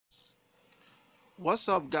What's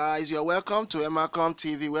up, guys? You're welcome to LAWMAK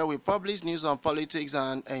TV, where we publish news on politics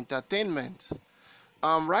and entertainment.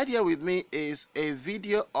 Right here with me is a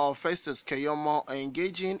video of Festus Keyamo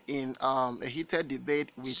engaging in a heated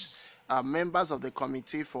debate with members of the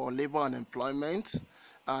Committee for Labor and Employment,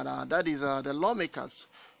 and that is the lawmakers.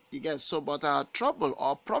 You get so, but trouble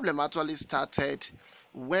or problem actually started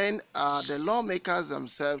when the lawmakers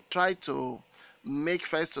themselves tried to make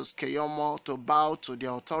Festus Keyamo to bow to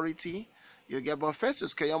the authority. You get, but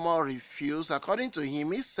Festus Keyamo refused. According to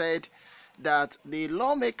him, he said that the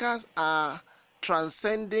lawmakers are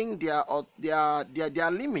transcending their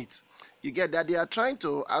limits. You get that they are trying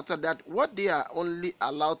to, after that, what they are only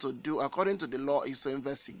allowed to do according to the law is to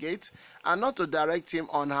investigate and not to direct him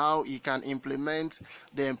on how he can implement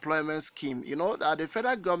the employment scheme. You know that the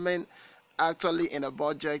federal government actually in a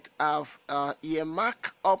budget have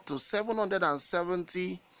earmarked up to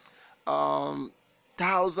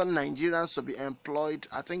 770,000 Nigerians to be employed,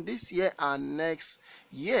 I think this year and next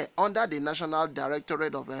year, under the National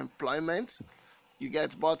Directorate of Employment. You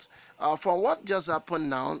get, but from what just happened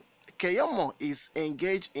now, Keyamo is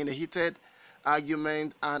engaged in a heated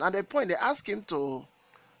argument, and at the point they asked him to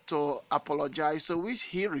apologize, so which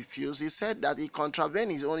he refused. He said that he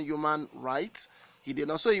contravened his own human rights. He did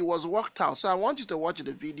not, so he was walked out. So I want you to watch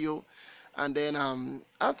the video, and then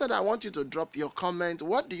after that I want you to drop your comment.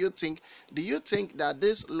 What do you think? Do you think that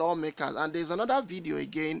these lawmakers, and there's another video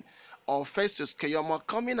again of Festus Keyamo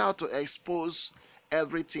coming out to expose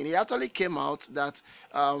everything. He actually came out that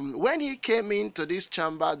when he came into this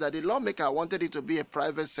chamber, that the lawmaker wanted it to be a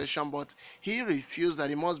private session, but he refused, that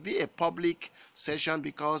it must be a public session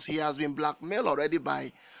because he has been blackmailed already by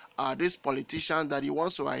this politician, that he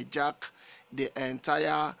wants to hijack the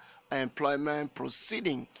entire employment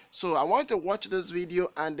proceeding. So I want to watch this video,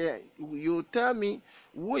 and you tell me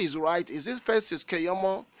who is right. Is it Festus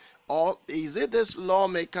Keyamo, or is it these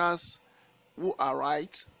lawmakers who are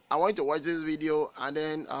right? I want to watch this video, and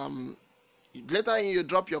then later you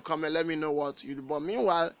drop your comment, let me know what you do. But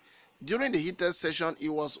meanwhile, during the heated session, he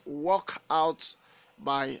was walked out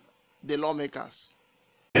by the lawmakers.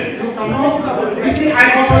 You see,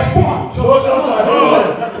 I must respond.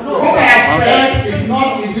 What I have said is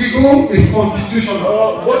not illegal, it's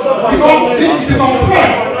constitutional. Because it is unfair.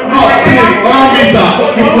 No,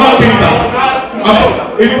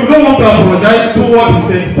 if you don't want to apologize, do what you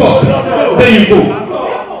say first. Then you go.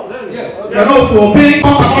 You are not to obey.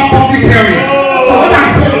 Talk about public hearing. So what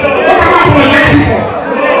I'm saying, what am I apologizing for?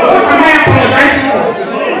 What am I apologizing for?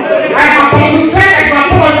 I have said I should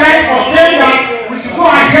apologize for saying that we should go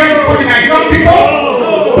and hear the Nigerian people,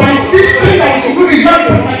 for insisting that we should go and hear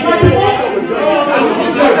the Nigerian people.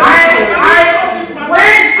 When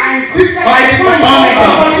I insisted, I did not insult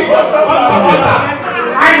anybody.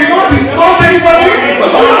 I did not insult anybody.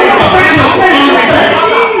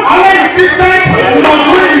 I insisted we must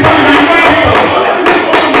do it before the Nigerian people.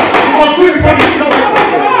 We must do it before the Nigerian people.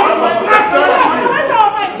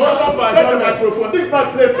 This is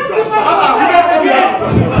not place to go.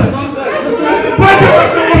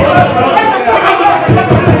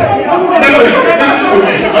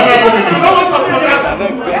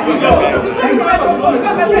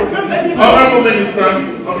 Honorable Minister,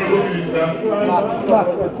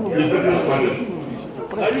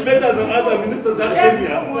 are you better than other ministers that came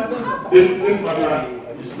here? This matter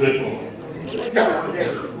is straightforward.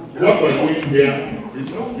 What we're doing here is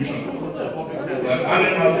constitutional. We're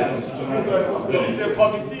adding up the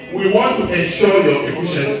constitutional. We want to ensure your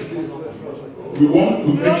efficiency. We want to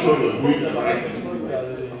make sure you're doing the right thing.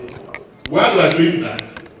 While we are doing that,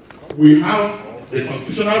 we have the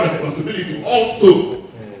constitutional responsibility also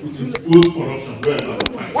to expose corruption wherever we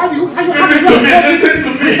find. Why do you Listen to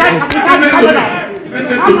me.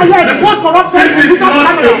 Listen to me. expose corruption? This is not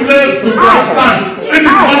a place to grandstand. This is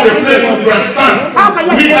not a place to grandstand.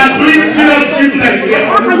 We are doing serious business here.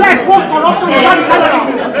 How can you expose corruption without the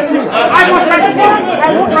cameras? I must respond.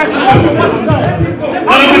 I won't respond to what you said.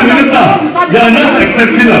 Honorable Minister, you are not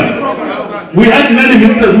exceptional. We had many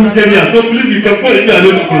ministers who came here, so please you can put it there.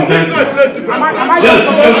 This is not a place to grandstand. Yes,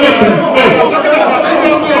 you can go.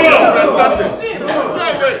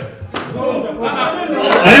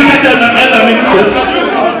 Are you better than other ministers?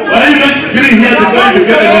 Are you not sitting here to try to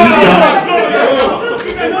get a minister?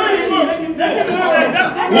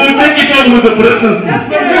 We'll take it on with the presidency.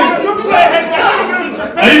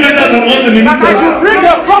 Are you better than all the ministers? But I should bring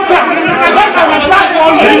the program. I don't have a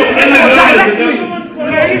platform.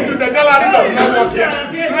 Playing to the gallery does not work here.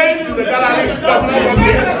 Playing to the gallery does not work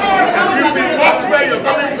here. If it works where you're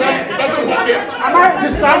coming from, it doesn't work here. Am I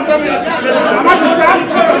disturbed? Am I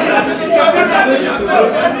disturbed? I'm disturbed, but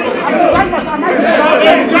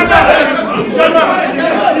am I disturbed?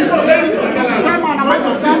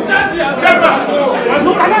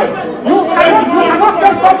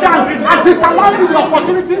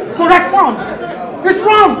 opportunity to respond. It's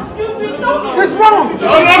wrong. It's wrong.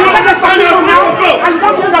 You make a submission now and you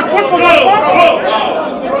don't give me the space to respond.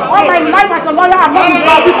 All my life as a lawyer, I'm not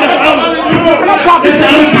browbeaten. I'm not browbeaten.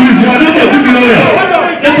 You are not a good lawyer.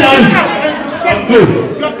 Get out. Go.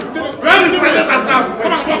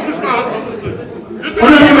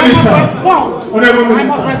 Honorable Minister. I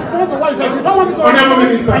must respond to what you say. If you don't want me to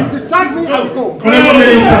respond, and you distract me, I will go. Honorable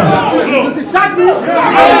Minister. You distract me, Honorable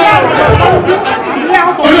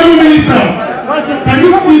Minister. Can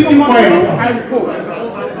you please keep quiet? I will go.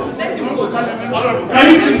 Can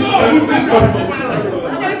you please stop?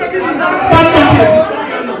 Stop talking.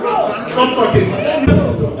 Stop talking.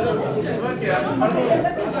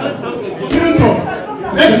 You shouldn't talk.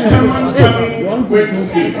 Let the chairman tell me when to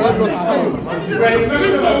speak.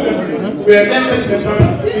 We are elected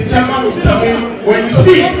members. The chairman will tell me when you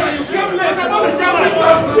speak.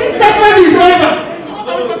 This segment is over.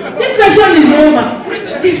 This session is over.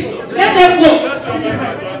 Let them go.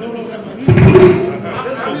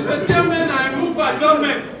 Mr. Chairman, I move for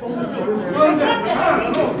adjournment.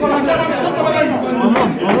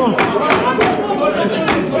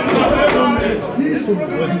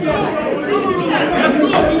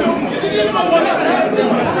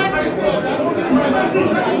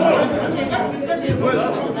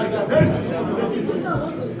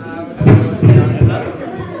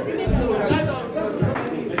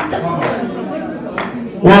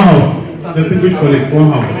 Wow. Distinguished colleagues,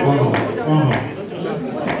 wow.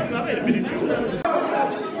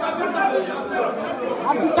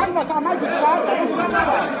 I'm distracted myself. Am I distracted?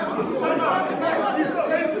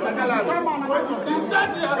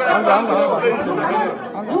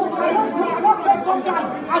 You cannot say something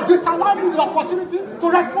and disallow me the opportunity to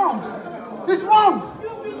respond. It's wrong.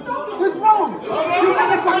 It's wrong. You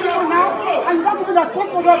make a submission now and you don't give me the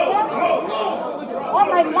space to respond. All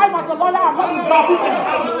my life as a lawyer, I'm not browbeaten.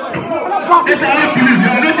 Get out, please. You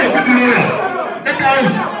are not a good lawyer. Get out.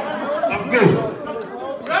 Go.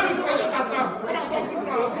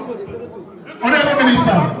 Honorable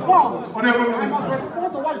Minister. I must respond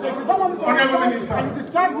to what you say. If you don't want me to respond, and you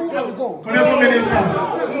distract me, I will go. Honorable Minister.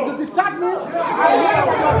 You distract me, I'm here out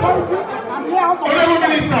of the authority, I'm here out of the Honorable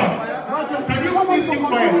Minister. Can you please keep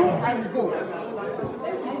quiet? I will go.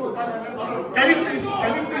 Can you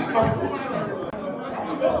please stop?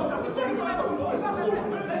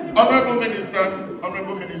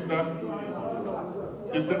 Honorable Minister,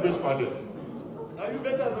 distinguished fathers. Are you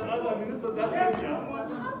better than other ministers that area?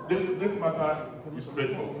 This matter is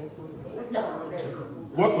straightforward.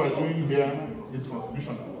 What we're doing here is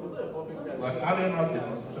constitutional. We're carrying out the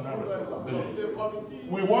constitutional responsibility.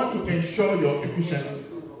 We want to ensure your efficiency.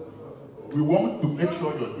 We want to make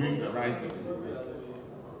sure you're doing the right thing.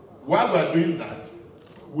 While we're doing that,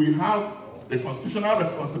 we have the constitutional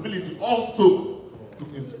responsibility also to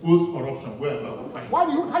expose corruption wherever we find it. Why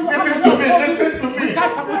do you Listen to me.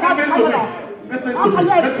 How can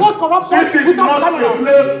you expose corruption This is without not a cameras?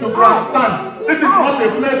 place to grandstand. This is not a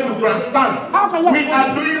place to grandstand. How can you We are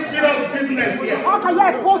doing serious business here. How can you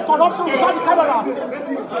expose corruption without the cameras?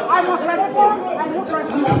 I must respond. I must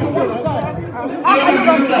respond to what you said. How can you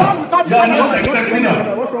respond without the You are not cameras? expecting us.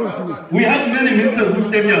 We have many ministers who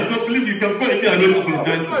came here, so please you can go if you are not to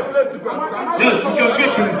this guy. Yes, you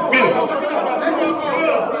can go.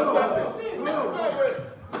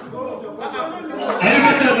 Are you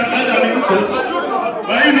better than other ministers?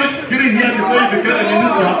 Why are you not sitting here before you become a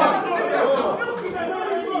minister?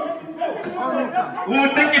 We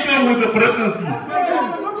will take it on with the presidency.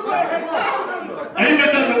 Are you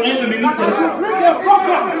better than all the ministers? Bring the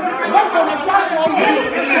program. Wait for the platform.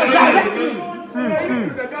 Playing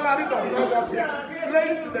to the gallery does not work here.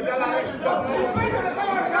 Playing to the gallery does not work here.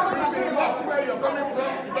 That's where you're coming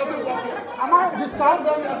from. It doesn't work here. Am I disturbed?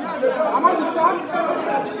 Am I disturbed?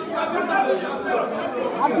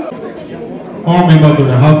 All members of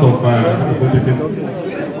the House of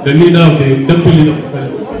Representatives, the leader of the deputy leader of the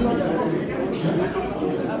Senate.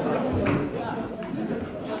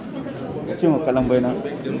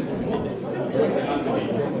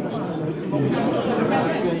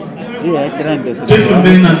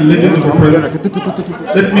 Gentlemen and ladies of the President,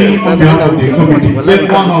 let me, on behalf of the committee, let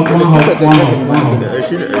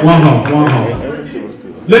one house.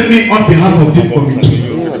 Let me, on behalf of this committee,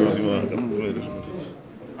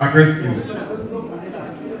 address you.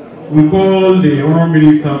 We call the Honourable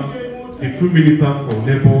Minister, the True Minister for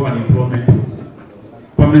Labour and Employment,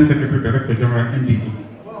 Permanent Secretary Director General NDE,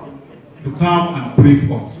 to come and brief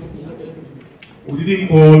us. We didn't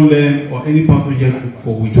call them or any person here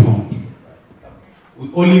for witch hunt.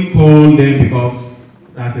 We only call them because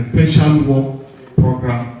there's a special work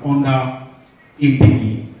program under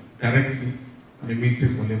NDE directly and the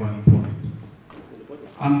Ministry for Labor and Employment.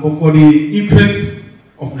 And for the interest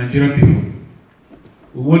of Nigerian people,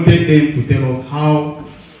 we wanted them to tell us how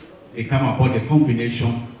they come about the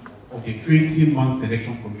combination of the 20-month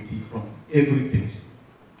selection committee from every state.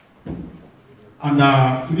 And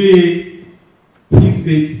today, he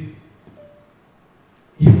said,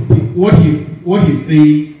 what he's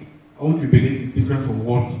saying, I want to believe is different from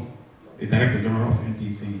what the Director General of ND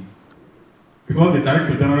is saying. Because the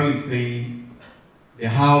Director General is saying they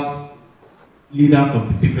have leaders of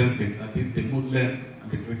the different faiths, that is the Muslim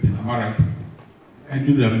and the Christian, am I right?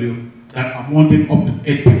 NWW, that amounted up to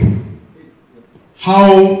 8 people. How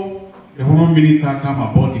the Home Minister came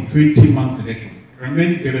about the 20-month selection, the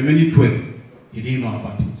remaining 12, he didn't know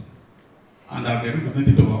about it. And as the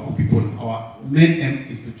representative of our people, our main aim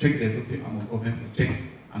is to check the executive arm of government for checks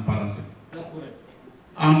and balances.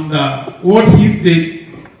 And what he said,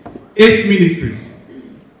 8 ministries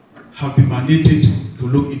have been mandated to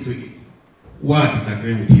look into it. We are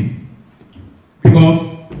disagreeing with him. Because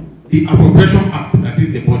the Appropriation Act, that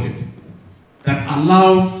is the budget, that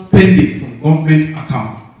allows spending from government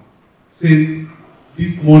account, says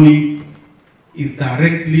this money is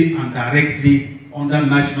directly and directly under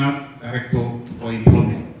National Director for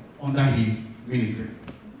Employment, under his ministry.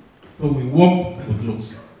 So we work with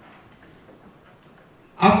laws.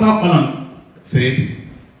 After Alan said,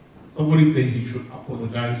 somebody said he should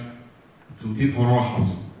apologize to this honorable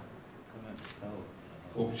house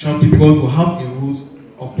for shouting, because we have the rules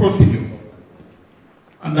of procedure.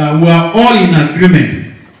 And we are all in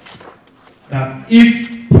agreement that if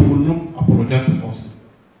he will not apologize to us,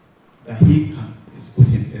 that he can expose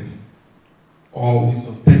himself, or we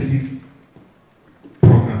suspend this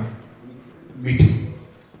program meeting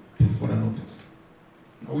till further notice.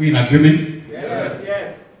 Are we in agreement? Yes.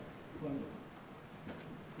 Yes.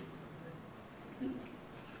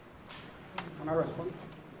 Can I respond?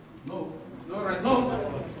 No. No, right. No.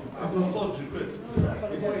 As a court request. The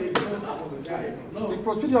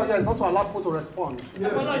procedure here is not to allow people to respond.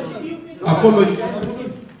 Apology.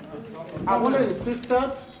 I've only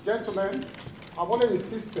insisted, gentlemen, I've only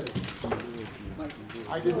insisted.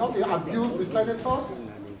 I did not abuse the senators.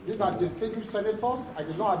 These are distinguished senators. I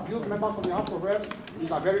did not abuse members of the House of Reps.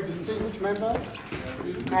 These are very distinguished members.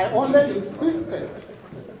 I only insisted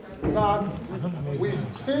that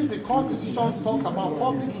since the Constitution talks about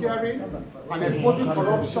public hearing and exposing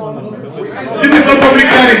corruption, we cannot... This is not public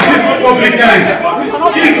hearing. This is not public hearing. We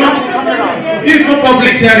cannot be behind the cameras. This is not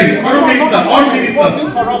public hearing. All ministers.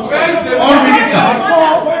 Exposing corruption. All ministers. And so,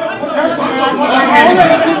 gentlemen, I only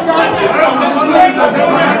insisted on the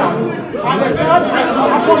cameras. And they said I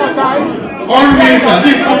should apologize. All ministers.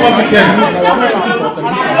 This is not public hearing. And I said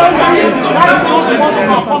that is not what to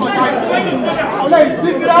apologize for. I only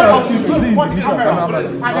insisted that you do it before the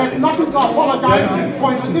cameras. And there's nothing to apologize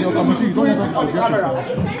for insisting we should do it before the cameras.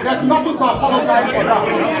 There's nothing to apologize for that.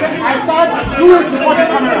 I said do it before the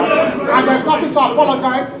cameras. And there's nothing to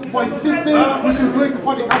apologize for insisting we should do it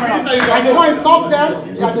before the cameras. I did not insult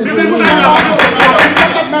them. They are distinguished members. They are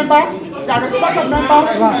respected members. They are respected members.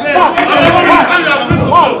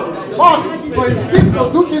 But to insist to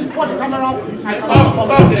do things before the cameras, I cannot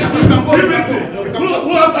apologize. Who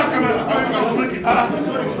has that camera?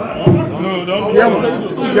 No, don't.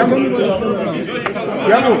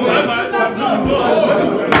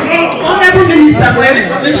 Honorable Minister, for your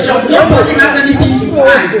information, nobody has anything to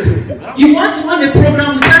hide. You want to run a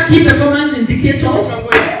program without key performance indicators,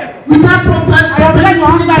 without proper program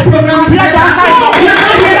together. You are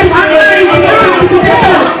not here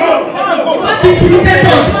to intimidate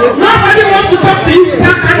us. Nobody wants to talk to you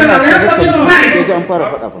without camera. We have nothing to hide.